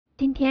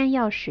今天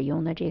要使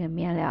用的这个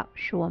面料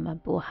是我们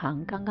布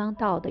行刚刚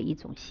到的一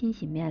种新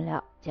型面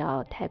料，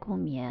叫太空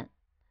棉。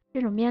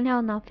这种面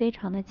料呢非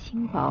常的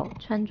轻薄，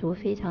穿着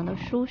非常的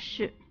舒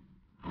适。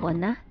我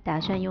呢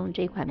打算用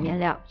这款面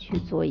料去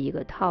做一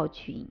个套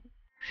裙。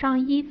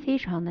上衣非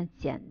常的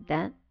简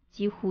单，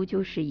几乎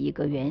就是一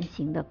个圆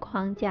形的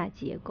框架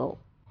结构。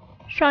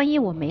上衣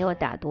我没有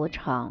打多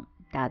长，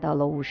打到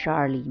了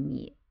52厘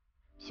米。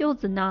袖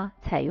子呢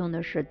采用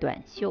的是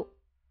短袖。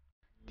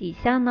底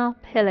下呢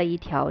配了一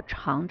条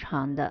长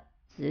长的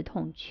直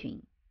筒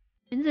裙，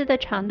裙子的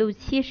长度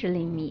70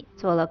厘米，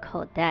做了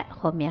口袋，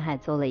后面还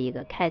做了一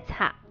个开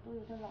叉。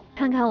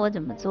看看我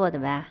怎么做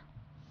的吧。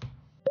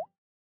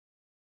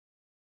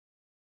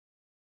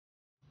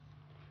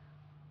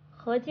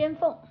合肩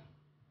缝，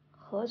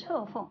合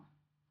侧缝，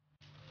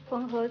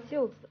缝合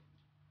袖子，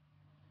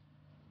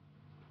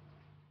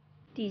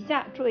底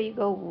下做一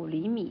个5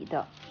厘米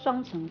的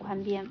双层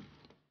宽边。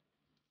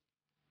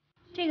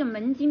这个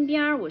门襟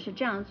边我是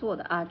这样做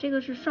的啊，这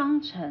个是双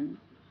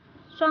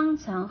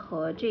层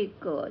和这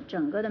个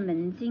整个的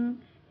门襟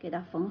给它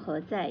缝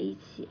合在一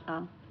起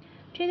啊。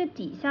这个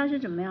底下是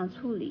怎么样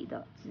处理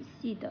的，仔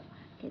细的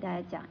给大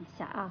家讲一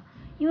下啊。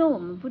因为我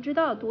们不知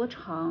道多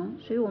长，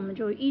所以我们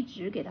就一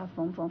直给它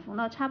缝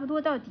到差不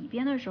多到底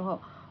边的时候，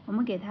我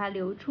们给它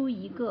留出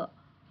一个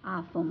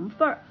缝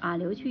缝啊，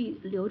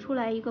留出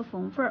来一个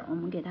缝缝，我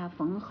们给它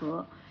缝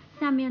合。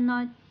下面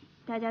呢，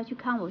大家去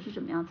看我是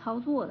怎么样操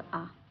作的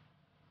啊。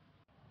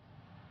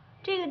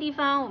这个地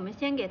方我们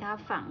先给它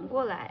反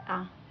过来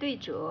啊，对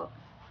折，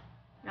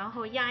然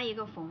后压一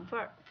个缝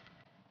缝。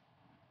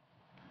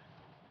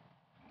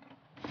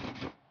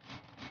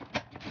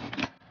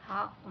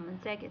好，我们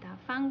再给它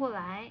翻过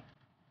来。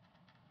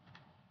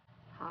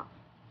好，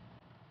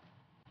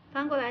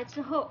翻过来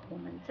之后，我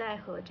们再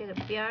和这个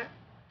边儿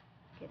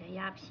给它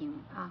压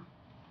平啊。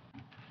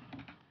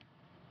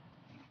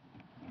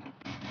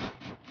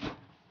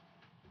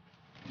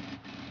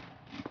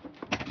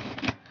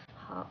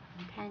好，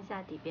你看一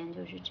下底边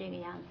就是这个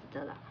样子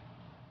的了。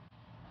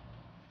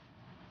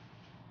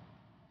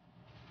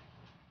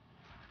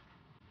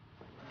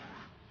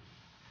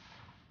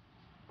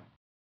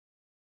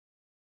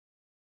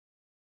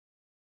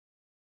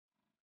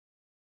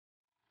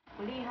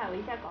不厉害，我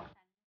一下搞。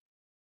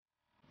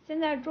现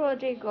在做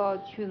这个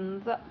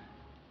裙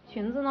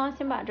子呢，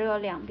先把这个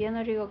两边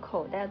的这个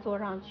口袋做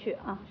上去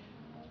啊，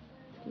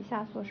底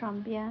下做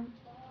上边。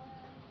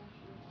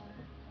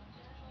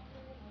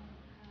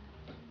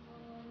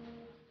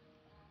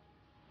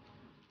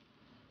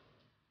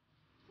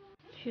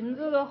裙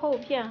子的后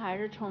片还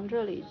是从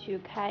这里去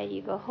开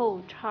一个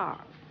后叉，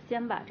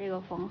先把这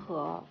个缝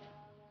合，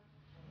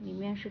里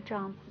面是这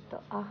样子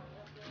的啊。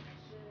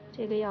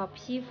这个要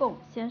劈缝，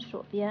先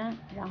锁边，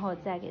然后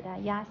再给它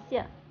压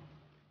线。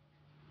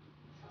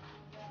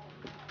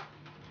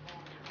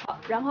好，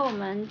然后我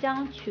们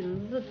将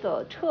裙子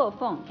的侧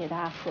缝给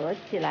它合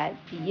起来，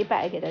底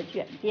摆给它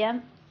卷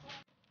边，